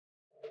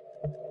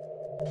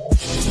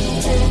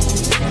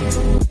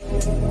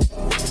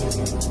I'm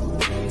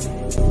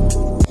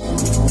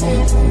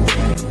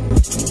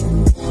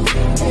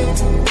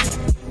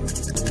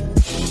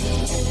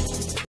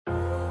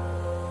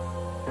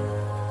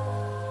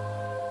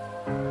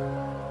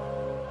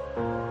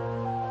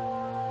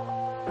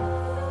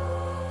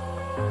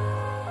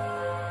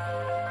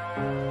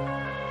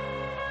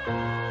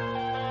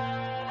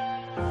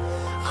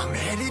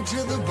headed to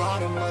the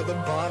bottom of the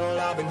bottle.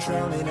 I've been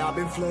drowning, I've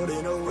been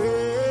floating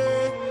away.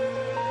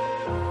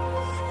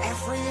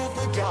 Every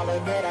other dollar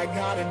that I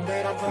got in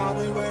bed, I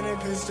probably went and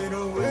pissed it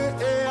away.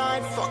 I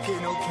ain't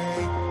fucking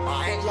okay,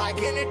 I ain't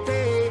liking it,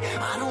 babe.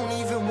 I don't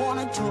even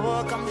wanna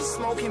talk, I'm just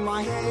smoking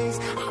my haze.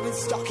 I've been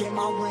stuck in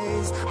my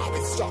ways, I've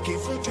been stuck in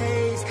for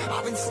days.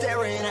 I've been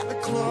staring at the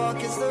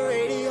clock as the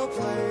radio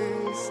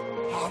plays.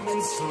 I'm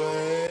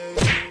enslaved.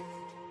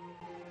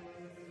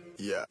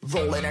 Yeah.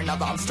 Rolling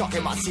another, I'm stuck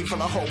in my seat for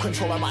the whole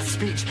control of my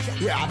speech.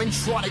 Yeah, I've been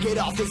trying to get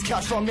off this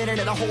couch for a minute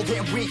and a whole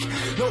damn week.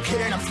 No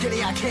kidding, I'm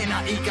skinny, I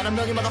cannot eat. Got a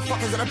million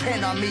motherfuckers that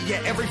depend on me.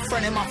 Yeah, every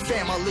friend in my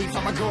family,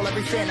 from a girl,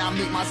 every fan I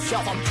meet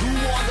myself. I'm too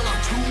on till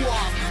I'm too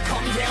off.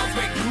 Come down,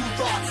 make new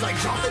thoughts, like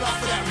jumping off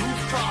of that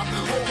rooftop.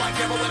 Oh my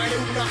devil, when I do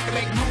not to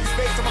make moves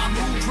based on my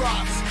mood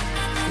drops.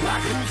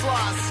 Like who's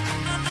lost?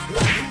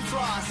 Like who's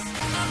lost?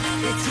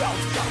 It's yo,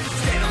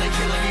 steadily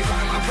killing me,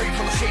 running my brain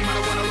full of shame. I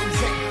don't wanna lose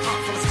it.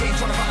 Full of stage,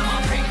 trying to find my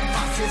pain.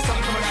 I see the sun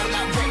coming out of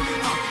that rain.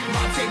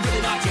 My day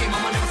really not tame.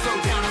 I'ma never slow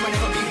down. I'ma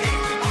never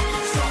behave.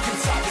 Stuck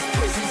inside this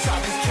prison,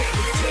 inside this cage.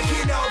 It's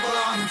taking over.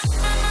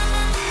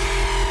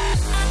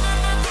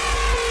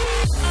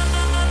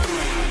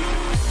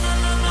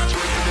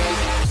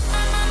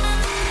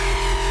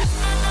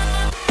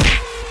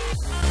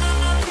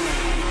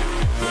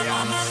 Yeah,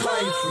 I'm a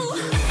slave for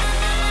you.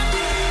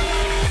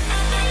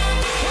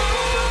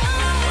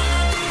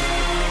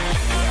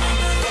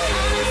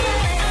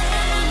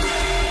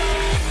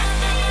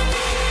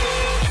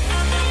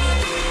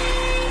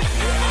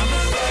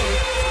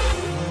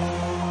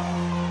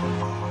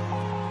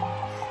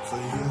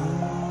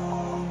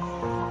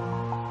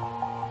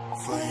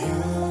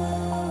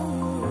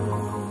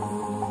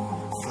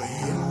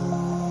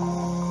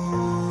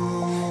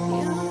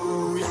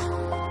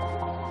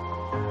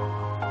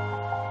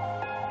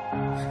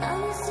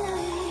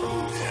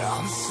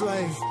 I'm a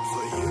slave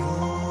for you.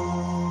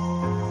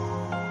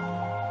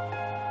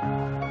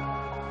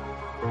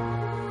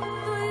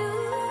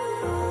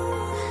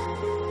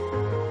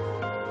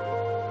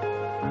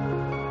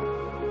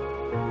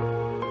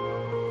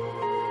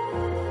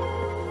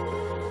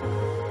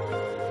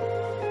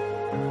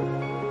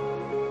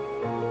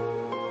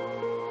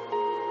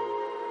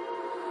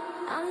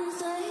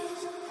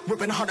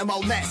 Ripping harder,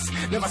 more less.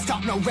 Never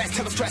stop, no rest.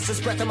 Till the stress is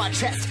breath in my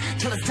chest.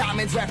 Till it's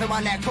diamonds wrapping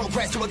my neck.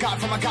 Progress to a god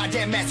from a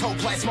goddamn mess.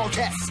 Hopeless, more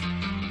tests.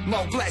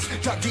 More blessed.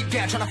 Dug deep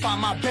down, trying to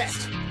find my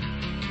best.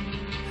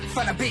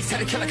 Find a beast, had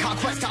to kill a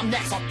conquest. I'm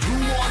next. I'm too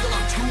on till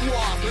I'm too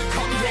off.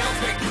 Come down,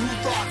 make new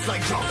thoughts.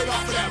 Like jumping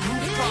off of that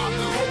rooftop.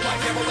 Oh my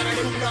devil, when I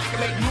do not to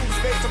make moves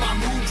based on my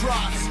mood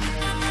drops.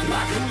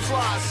 Like who's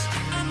lost?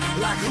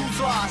 Like who's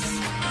lost?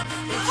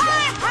 It's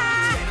lost.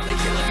 Steadily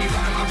killing me,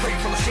 running my brain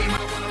full of shame. I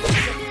don't wanna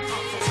lose it.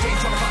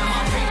 Trying to find my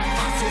pain. I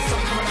see the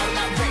sun coming out of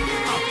that rain.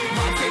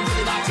 My day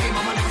really not tame.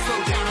 I'ma never slow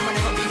down. I'ma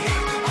never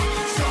behave.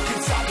 Stuck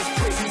inside this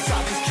prison,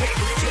 inside this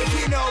cage. It's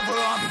taking over.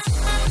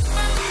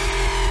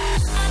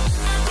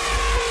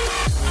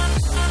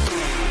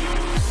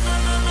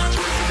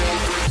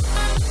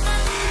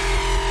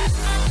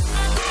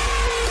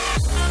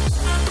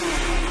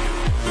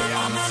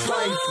 Yeah, I'm a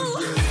slave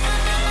for you.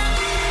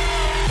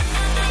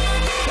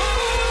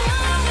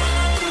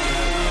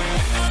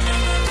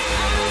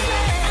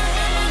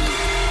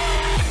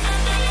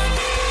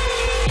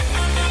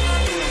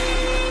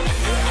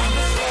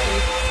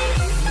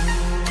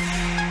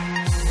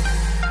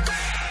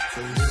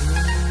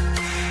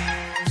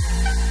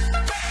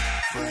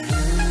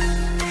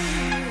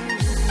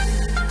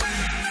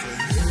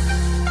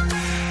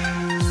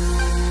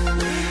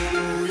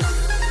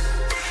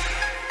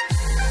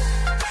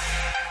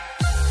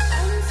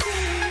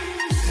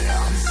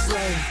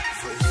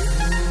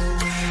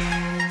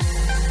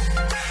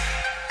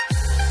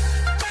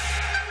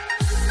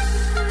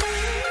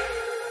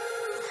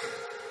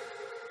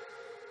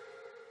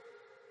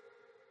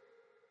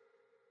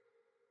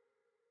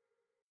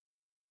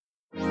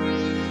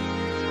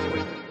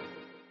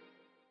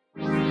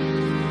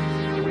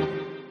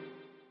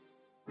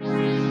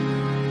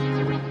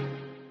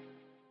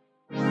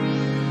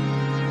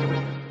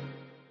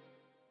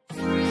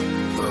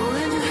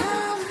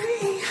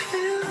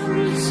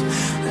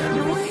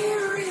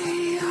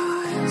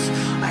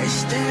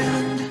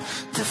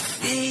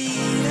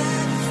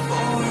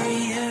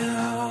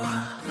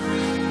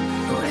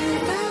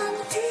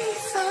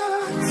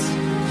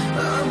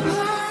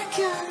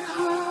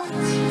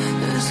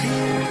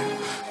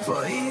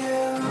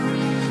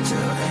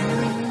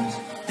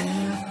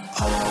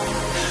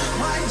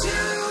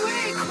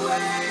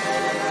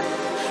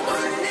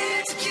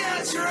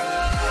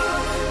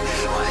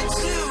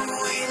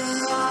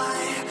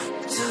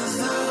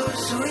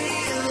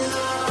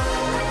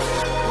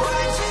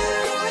 Why do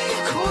we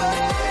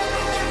quit?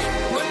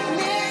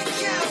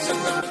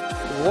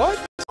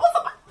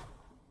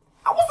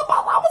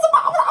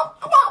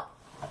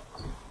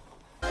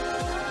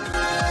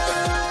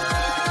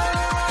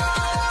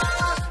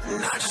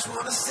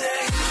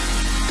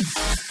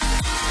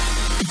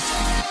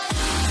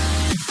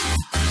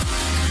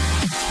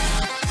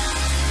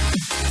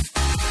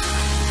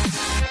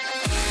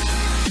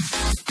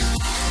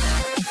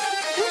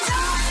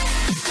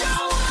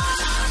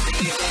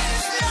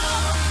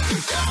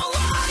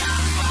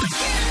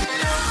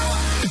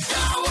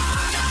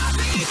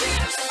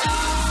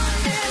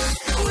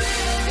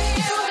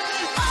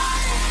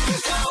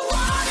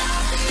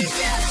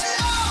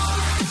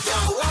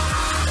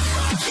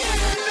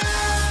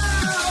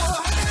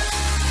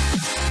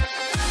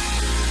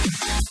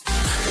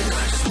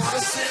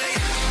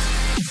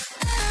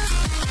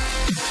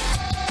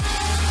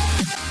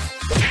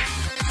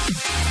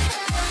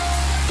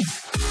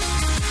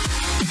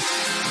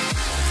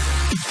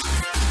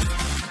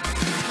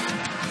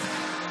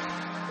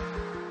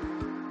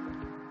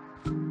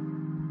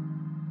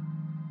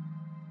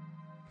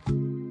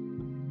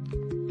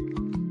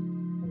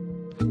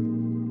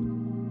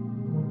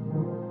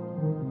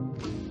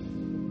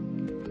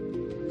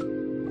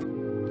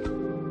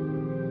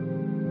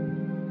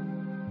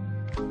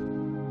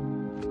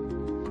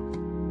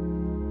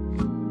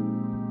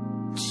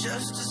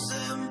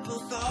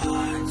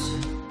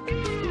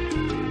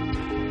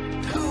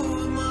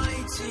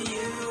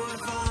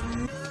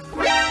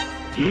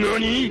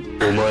 何？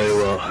お前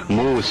は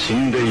もう死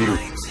んでいる。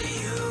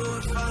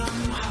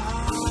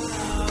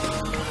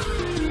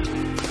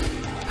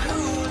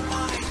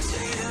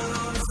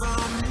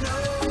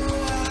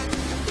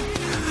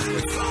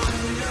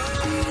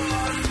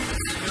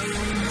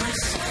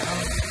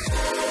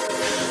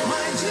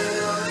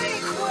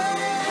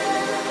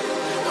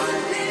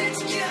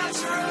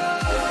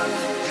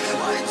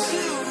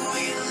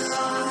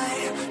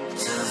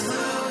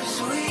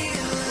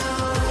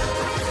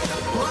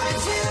Why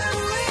do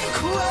we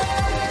quit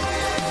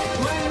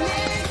when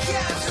it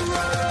gets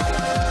rough?